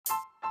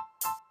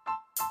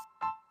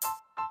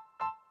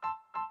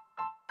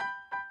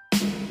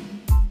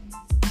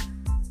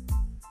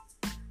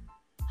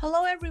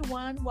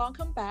everyone.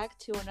 Welcome back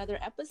to another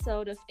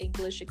episode of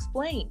English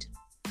Explained.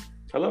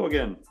 Hello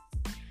again.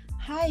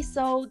 Hi,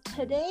 so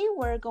today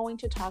we're going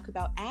to talk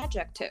about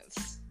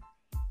adjectives.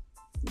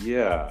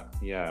 Yeah.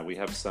 We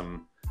have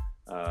some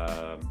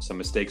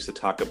mistakes to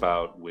talk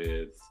about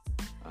with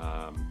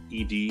ed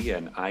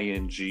and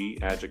ing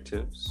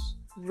adjectives.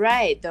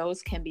 Right,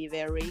 those can be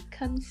very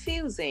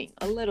confusing.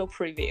 A little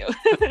preview.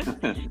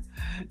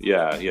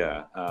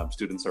 Yeah.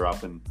 Students are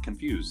often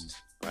confused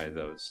by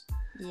those.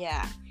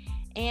 Yeah,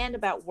 and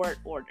about word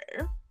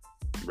order.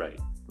 Right.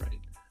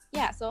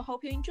 Yeah, so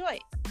hope you enjoy.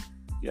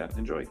 Yeah,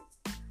 enjoy.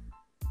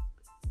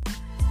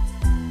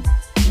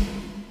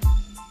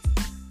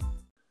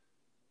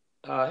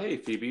 Hey,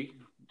 Phoebe.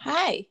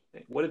 Hi.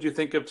 What did you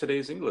think of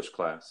today's English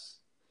class?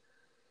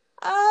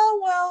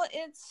 Well,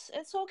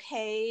 it's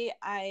okay.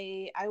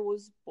 I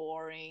was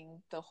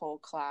boring the whole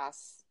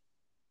class.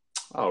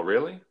 Oh,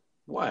 really?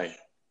 Why?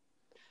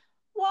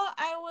 Well,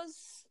 I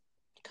was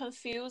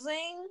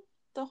confusing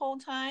the whole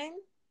time.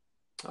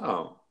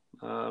 Oh,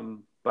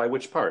 by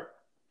which part?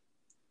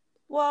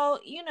 Well,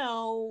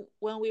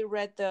 when we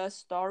read the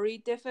story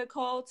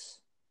difficult.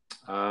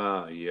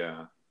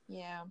 Yeah.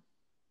 Yeah.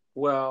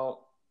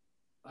 Well,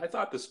 I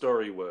thought the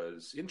story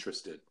was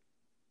interested.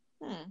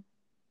 Hmm.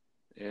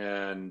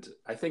 And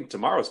I think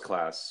tomorrow's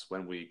class,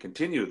 when we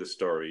continue the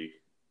story,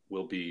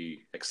 we'll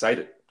be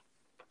excited.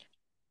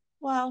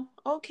 Well,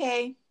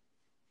 okay.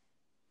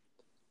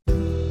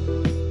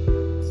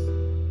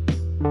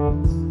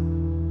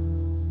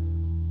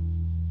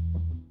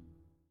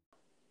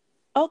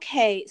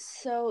 Okay,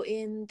 so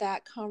in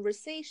that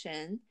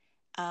conversation,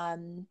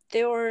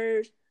 there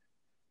were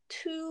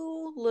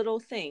two little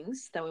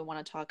things that we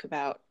want to talk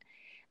about.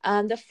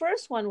 The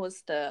first one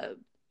was the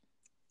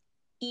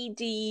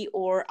ed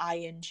or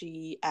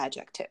ing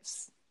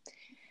adjectives.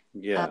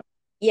 Yeah.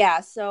 Yeah,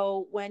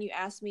 so when you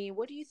asked me,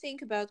 what do you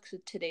think about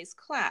today's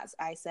class?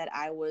 I said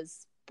I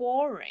was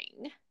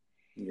boring,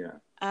 Yeah.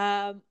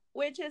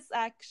 which is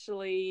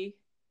actually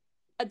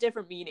a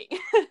different meaning.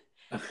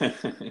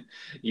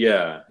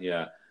 Yeah.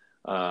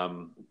 A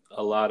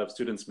lot of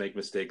students make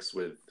mistakes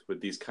with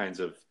these kinds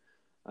of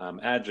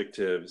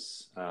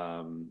adjectives,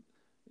 and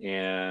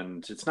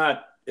it's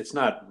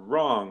not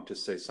wrong to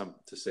say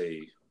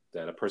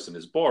that a person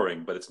is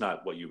boring, but it's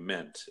not what you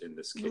meant in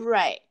this case.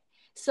 Right.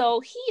 So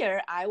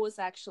here I was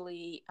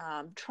actually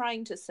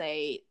trying to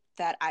say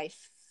that I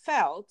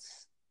felt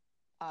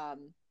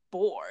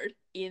bored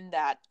in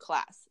that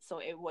class. So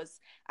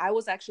I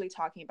was actually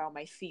talking about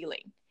my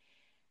feeling.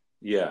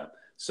 Yeah.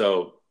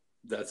 So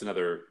that's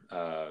another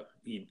ed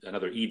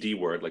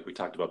word, like we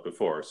talked about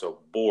before. So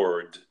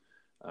bored,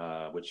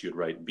 which you'd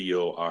write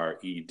bored,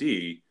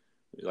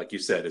 like you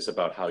said, is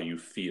about how you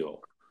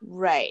feel.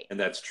 Right. And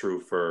that's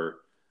true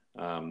for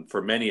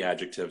many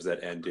adjectives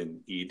that end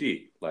in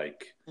ed,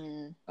 like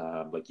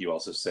you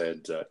also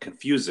said,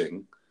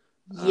 confusing.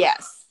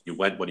 Yes. You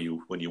went when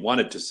you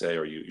wanted to say,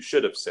 or you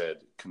should have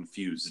said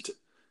confused.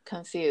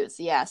 Confused.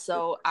 Yeah.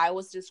 So I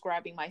was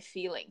describing my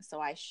feelings.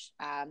 So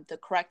the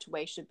correct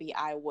way should be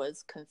I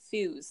was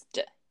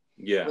confused.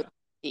 Yeah. With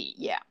D.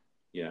 Yeah.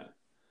 Yeah.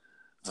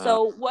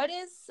 So what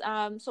is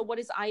ing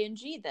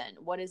then?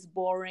 What is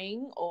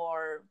boring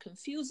or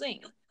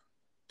confusing?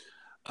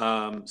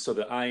 So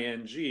the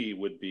ing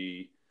would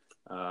be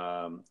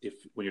if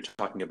when you're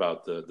talking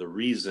about the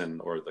reason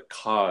or the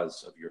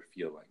cause of your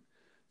feeling.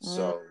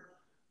 So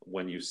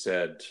when you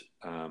said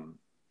I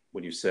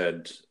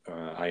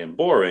am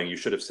boring, you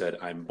should have said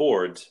I'm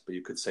bored, but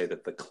you could say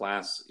that the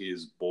class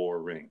is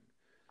boring.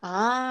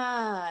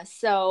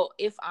 So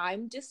if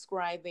I'm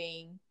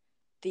describing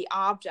the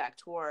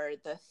object or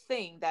the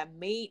thing that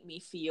made me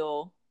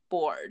feel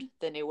bored,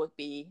 then it would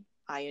be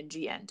ing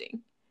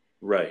ending.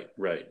 Right.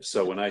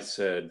 So when I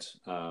said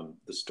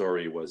the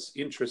story was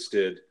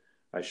interested,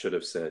 I should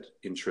have said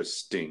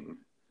interesting.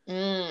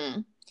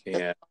 The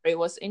story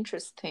was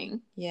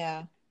interesting.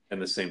 Yeah.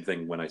 And the same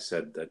thing when I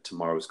said that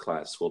tomorrow's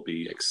class will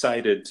be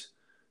excited,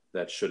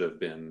 that should have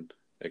been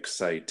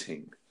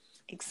exciting.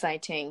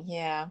 Exciting.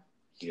 Yeah.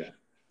 Yeah.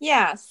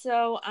 Yeah.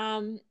 So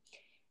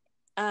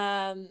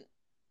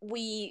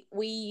we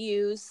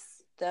use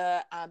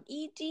the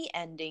ed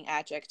ending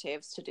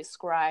adjectives to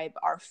describe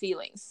our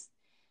feelings.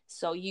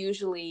 So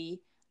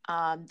usually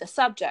the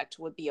subject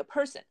would be a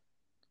person,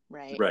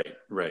 right?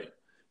 Right.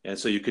 And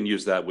so you can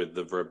use that with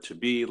the verb to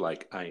be,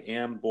 like I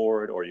am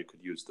bored, or you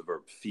could use the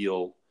verb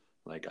feel,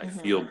 like I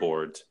feel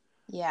bored.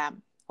 Yeah.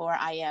 Or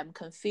I am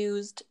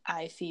confused.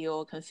 I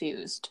feel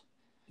confused.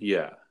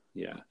 Yeah.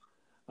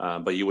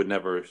 But you would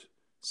never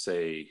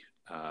say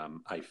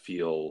I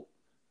feel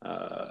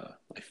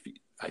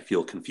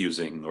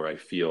confusing, or I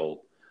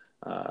feel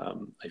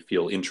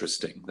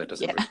interesting. That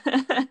doesn't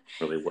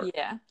really work.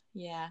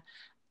 Yeah.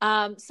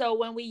 So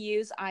when we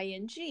use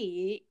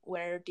ing,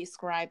 we're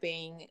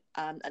describing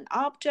an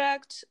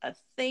object, a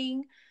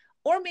thing,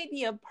 or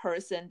maybe a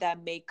person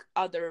that make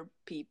other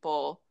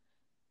people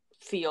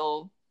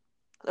feel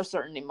a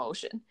certain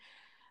emotion.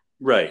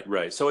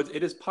 Right. So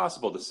it is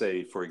possible to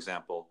say, for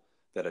example,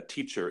 that a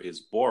teacher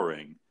is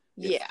boring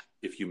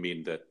if you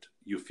mean that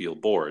you feel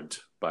bored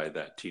by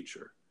that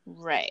teacher.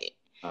 Right.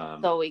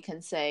 So we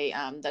can say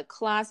the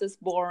class is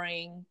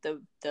boring,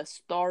 the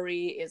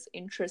story is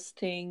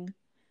interesting.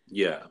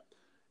 Yeah.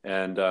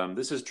 And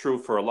this is true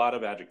for a lot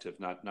of adjectives,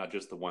 not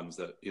just the ones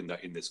that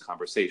in this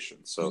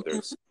conversation. So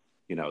there's,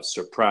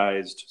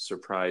 surprised,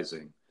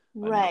 surprising,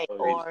 Right.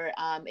 annoyed. Or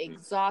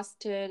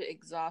exhausted,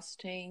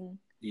 exhausting.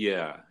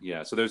 Yeah,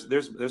 yeah. So there's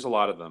a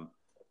lot of them.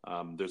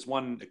 There's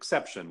one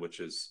exception, which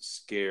is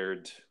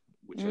scared,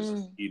 which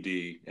is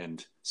ed,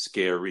 and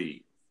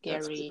scary.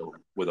 That's Scary.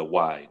 with a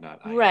y, not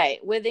I.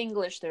 Right. With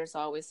English, there's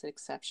always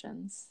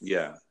exceptions.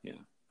 Yeah,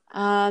 yeah.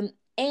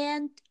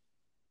 And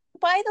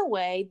by the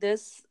way,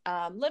 this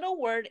little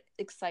word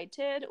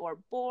excited or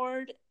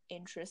bored,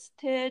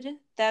 interested,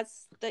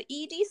 that's the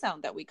ed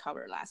sound that we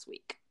covered last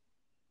week.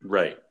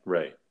 Right,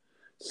 right.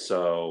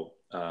 So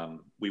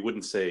we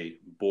wouldn't say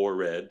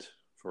bored,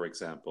 for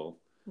example.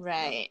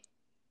 Right.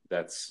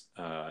 That's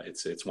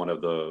it's one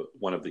of the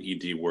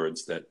ed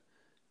words that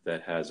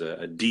has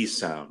a d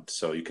sound.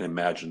 So you can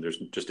imagine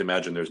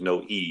there's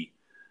no e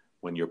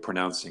when you're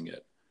pronouncing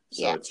it.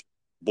 So it's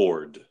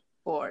bored.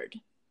 Bored.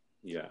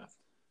 Yeah.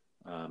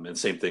 And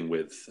same thing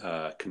with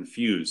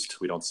confused.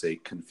 We don't say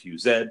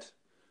confused.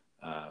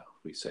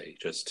 We say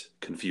just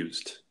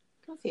confused.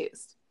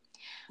 Confused.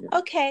 Yeah.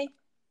 Okay.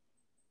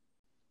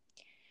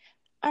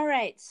 All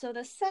right. So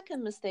the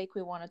second mistake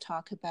we want to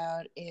talk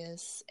about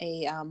is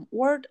a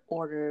word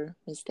order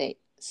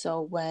mistake.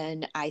 So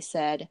when I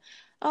said,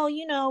 oh,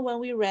 when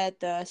we read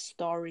the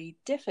story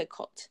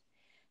difficult,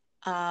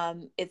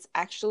 it's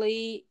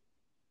actually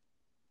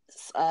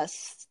a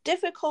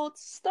difficult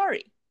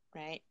story,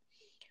 right?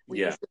 We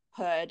usually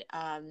put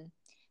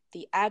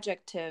the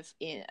adjective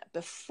in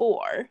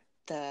before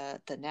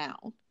the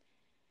noun.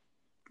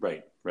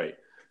 Right, right.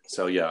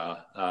 So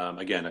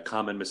again, a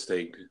common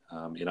mistake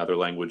in other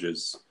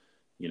languages,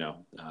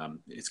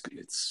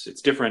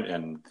 it's different,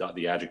 and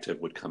the adjective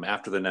would come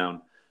after the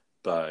noun,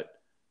 but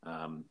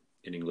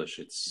in English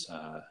it's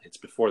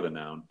before the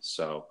noun.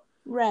 So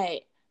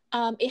right,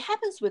 it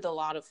happens with a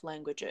lot of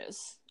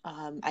languages.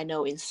 I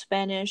know in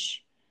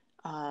Spanish,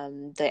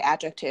 the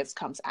adjectives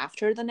comes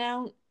after the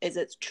noun. Is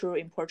it true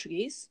in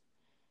Portuguese?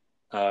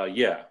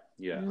 Yeah.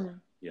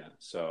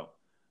 So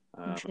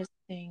Interesting.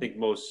 I think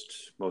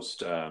most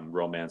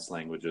Romance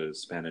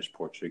languages, Spanish,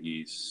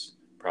 Portuguese,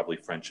 probably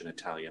French and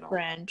Italian.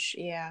 French,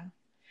 yeah.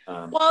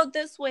 Well,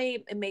 this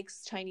way it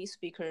makes Chinese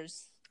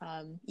speakers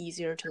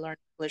easier to learn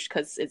English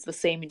because it's the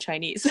same in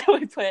Chinese. So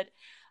we put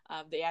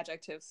the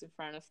adjectives in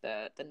front of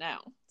the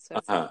noun. So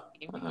it's the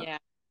same. Yeah.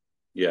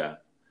 Yeah.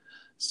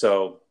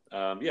 So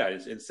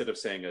instead of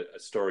saying a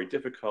story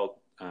difficult,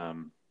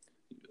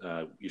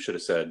 you should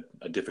have said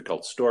a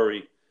difficult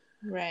story.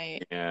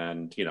 Right.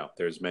 And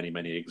there's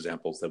many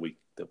examples that we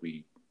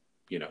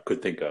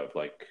could think of,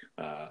 like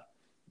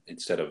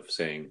instead of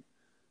saying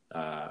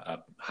a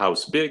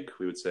house big,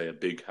 we would say a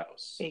big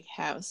house. Big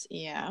house,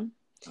 yeah.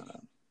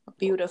 A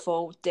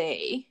beautiful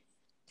day.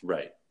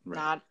 Right.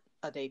 Not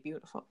a day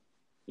beautiful.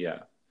 Yeah.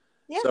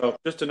 So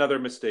just another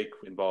mistake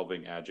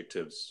involving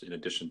adjectives in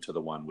addition to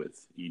the one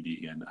with ed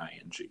and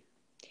ing.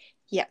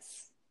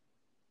 Yes.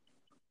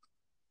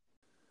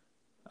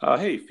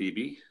 Hey,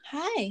 Phoebe.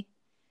 Hi.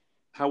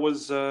 How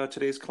was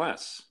today's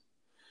class?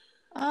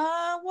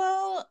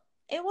 Well,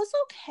 it was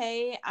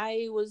okay.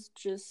 I was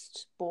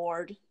just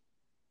bored.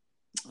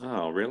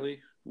 Oh,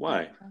 really?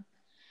 Why?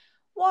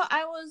 Well,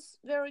 I was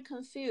very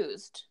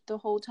confused the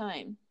whole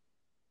time.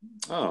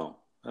 Oh,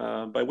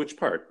 by which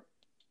part?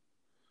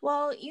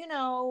 Well,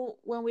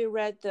 when we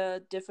read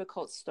the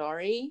difficult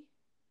story.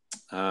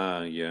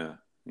 Yeah.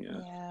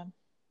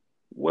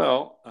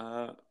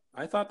 Well,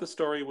 I thought the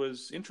story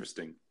was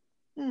interesting.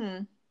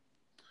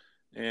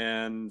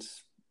 And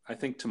I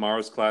think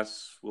tomorrow's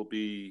class will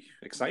be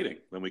exciting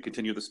when we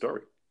continue the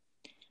story.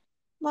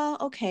 Well,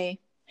 okay.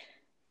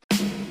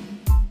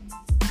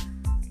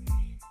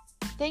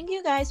 Thank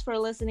you guys for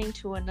listening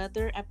to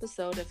another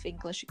episode of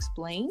English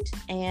Explained.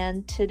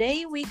 And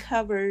today we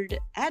covered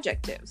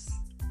adjectives.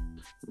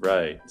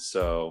 Right.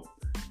 So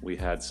we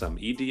had some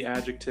ed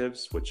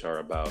adjectives, which are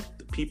about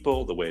the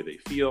people, the way they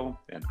feel,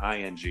 and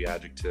ing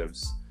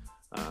adjectives,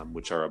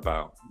 which are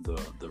about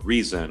the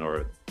reason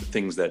or the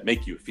things that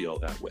make you feel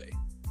that way.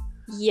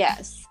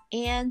 Yes,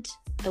 and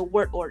the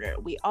word order.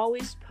 We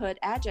always put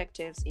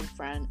adjectives in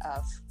front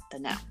of the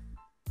noun.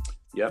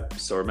 Yep.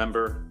 So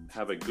remember,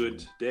 have a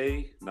good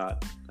day,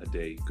 not a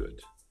day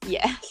good.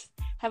 Yes.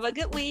 Have a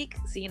good week.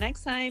 See you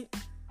next time.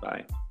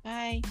 Bye.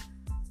 Bye.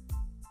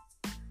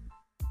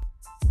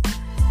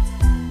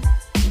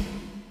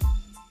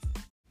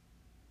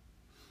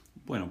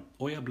 Bueno,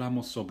 hoy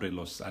hablamos sobre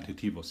los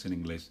adjetivos en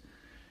inglés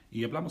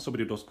y hablamos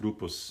sobre dos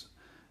grupos.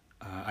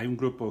 Hay un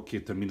grupo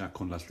que termina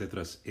con las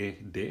letras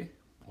ed,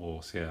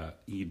 o sea,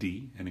 ed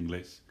en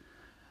inglés,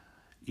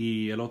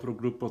 y el otro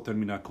grupo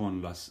termina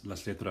con las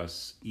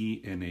letras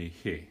ing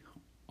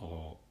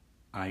o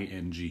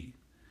ing.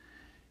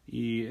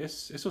 Y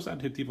esos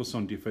adjetivos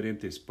son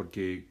diferentes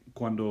porque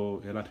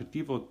cuando el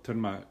adjetivo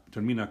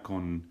termina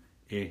con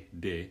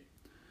ed,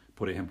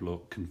 por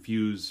ejemplo,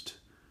 confused,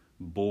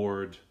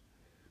 bored,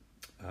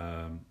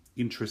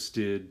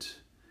 interested.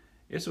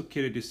 Eso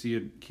quiere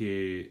decir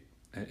que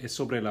es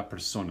sobre la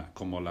persona,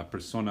 como la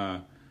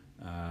persona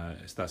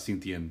está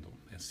sintiendo,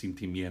 el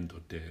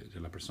sentimiento de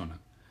la persona.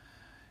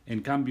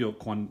 En cambio,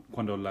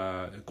 cuando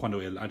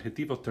el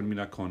adjetivo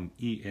termina con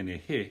ing,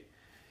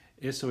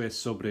 eso es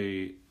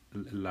sobre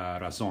la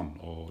razón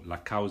o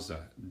la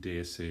causa de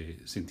ese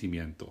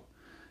sentimiento.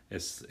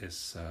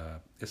 Es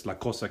la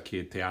cosa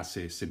que te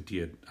hace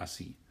sentir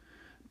así.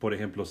 Por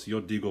ejemplo, si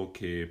yo digo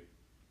que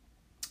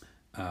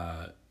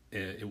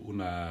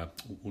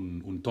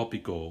un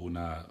tópico,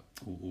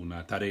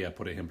 una tarea,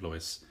 por ejemplo,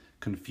 es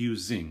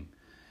confusing,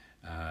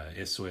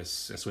 eso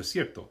es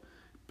cierto,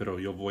 pero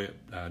yo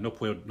no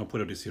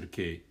puedo decir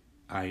que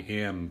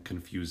I am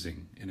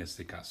confusing en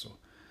este caso.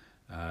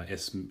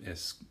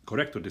 Es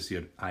correcto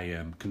decir I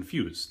am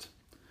confused.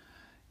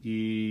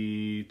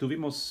 Y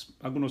tuvimos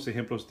algunos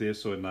ejemplos de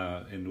eso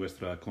en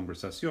nuestra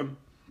conversación.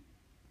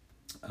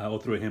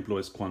 Otro ejemplo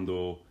es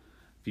cuando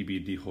Phoebe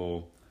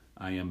dijo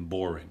I am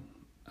boring.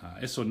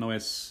 Eso no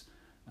es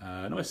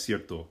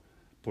cierto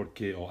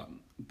porque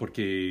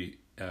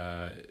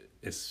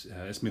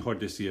es mejor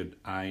decir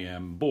I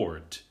am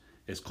bored.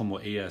 Es como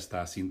ella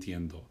está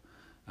sintiendo.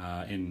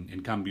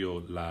 En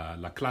cambio,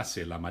 la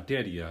clase, la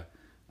materia,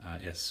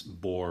 es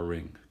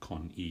boring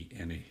con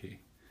ing.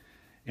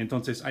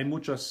 Entonces, hay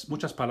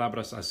muchas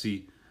palabras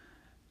así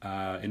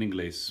en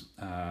inglés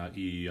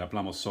y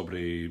hablamos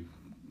sobre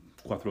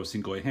 4 o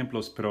 5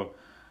 ejemplos, pero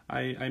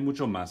hay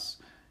mucho más.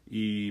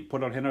 Y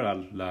por lo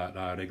general,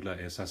 la regla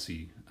es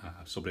así.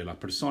 Sobre la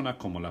persona,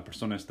 como la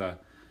persona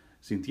está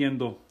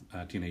sintiendo,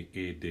 tiene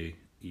ed.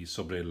 Y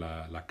sobre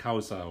la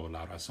causa o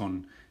la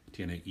razón,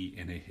 tiene ing.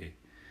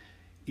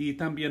 Y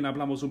también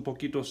hablamos un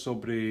poquito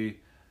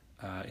sobre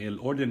el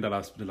orden de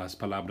las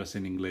palabras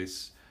en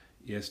inglés.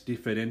 Y es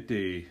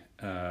diferente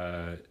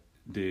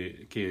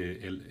que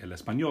el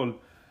español,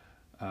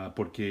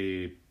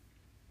 porque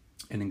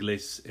en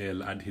inglés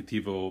el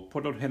adjetivo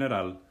por lo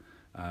general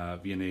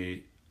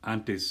viene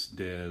antes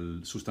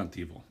del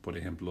sustantivo. Por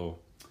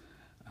ejemplo,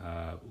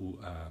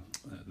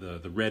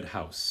 the red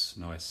house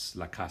no es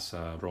la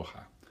casa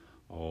roja,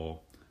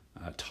 o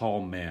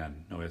tall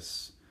man no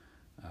es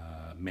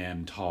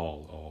man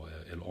tall o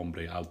el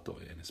hombre alto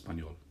en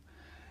español.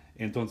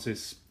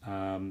 Entonces,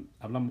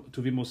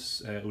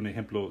 tuvimos un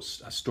ejemplo,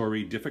 a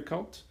story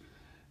difficult.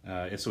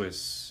 Eso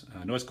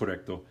no es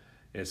correcto.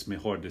 Es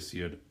mejor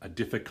decir a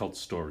difficult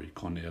story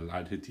con el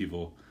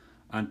adjetivo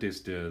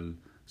antes del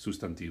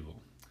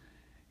sustantivo.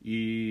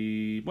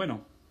 Y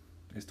bueno,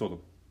 es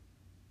todo.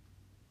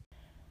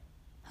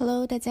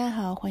 Hello， 大家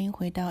好，欢迎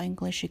回到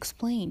English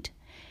Explained。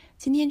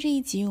今天这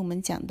一集我们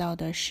讲到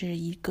的是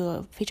一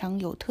个非常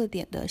有特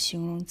点的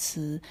形容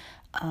词，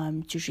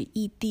就是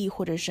ed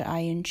或者是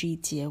ing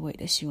结尾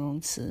的形容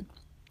词。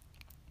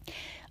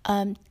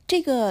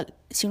这个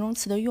形容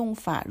词的用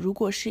法，如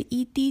果是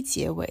ed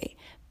结尾，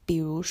比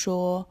如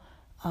说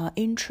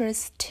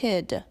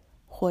interested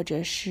或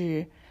者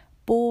是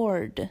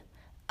bored，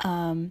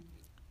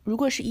如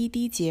果是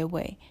ed 结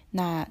尾，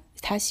那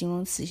它形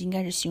容词应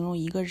该是形容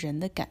一个人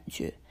的感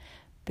觉。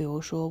比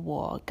如说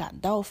我感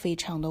到非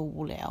常的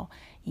无聊，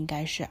应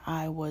该是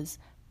I was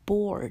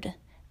bored，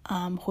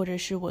或者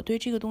是我对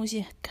这个东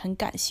西很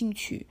感兴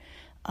趣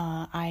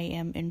，I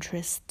am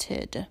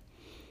interested。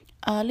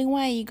另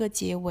外一个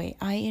结尾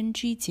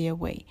ing 结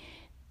尾，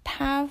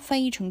它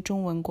翻译成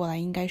中文过来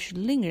应该是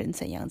令人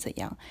怎样怎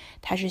样，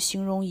它是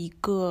形容一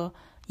个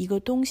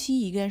东西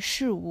一个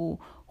事物，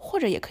或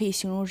者也可以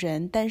形容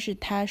人，但是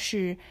它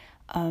是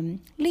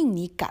令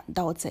你感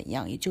到怎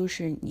样，也就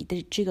是你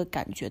的这个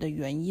感觉的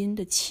原因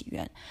的起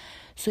源。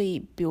所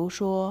以比如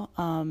说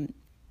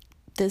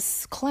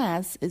this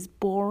class is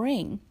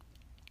boring，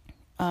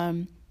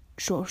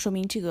说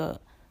明这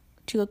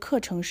个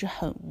课程是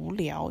很无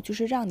聊，就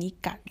是让你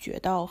感觉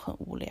到很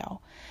无聊。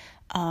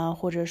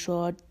或者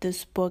说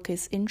this book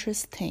is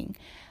interesting，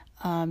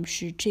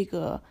是这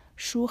个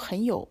书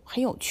很有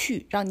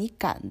趣，让你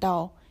感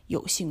到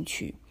有兴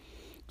趣。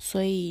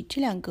所以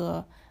这两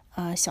个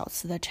小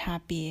词的差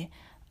别，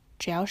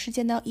只要是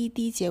见到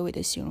ed 结尾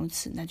的形容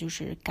词，那就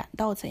是感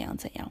到怎样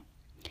怎样。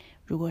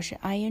如果是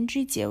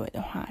ing 结尾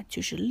的话，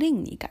就是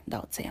令你感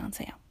到怎样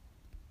怎样。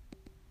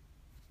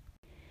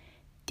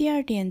第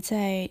二点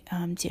在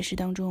解释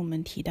当中我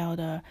们提到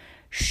的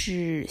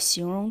是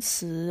形容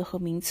词和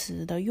名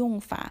词的用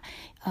法。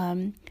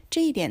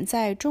这一点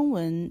在中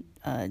文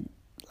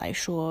来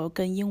说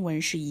跟英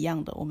文是一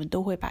样的，我们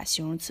都会把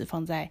形容词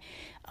放在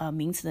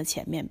名词的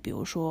前面。比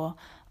如说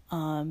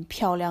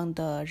漂亮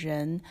的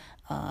人，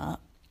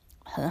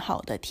很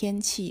好的天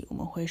气，我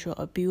们会说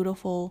a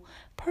beautiful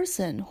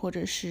person 或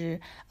者是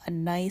a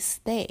nice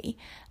day。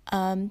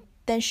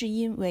但是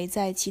因为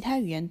在其他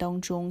语言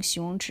当中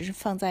形容词是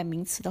放在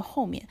名词的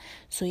后面，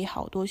所以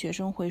好多学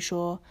生会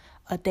说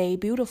a day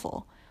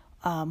beautiful，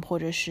或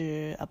者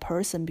是 a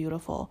person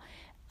beautiful，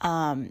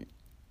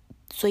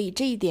所以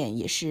这一点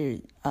也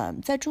是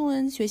在中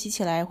文学习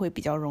起来会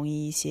比较容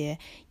易一些，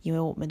因为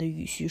我们的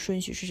语序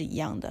顺序是一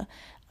样的。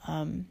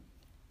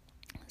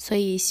所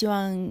以希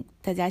望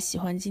大家喜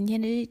欢今天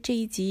的这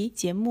一集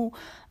节目，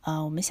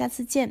我们下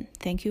次见。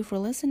Thank you for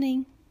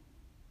listening.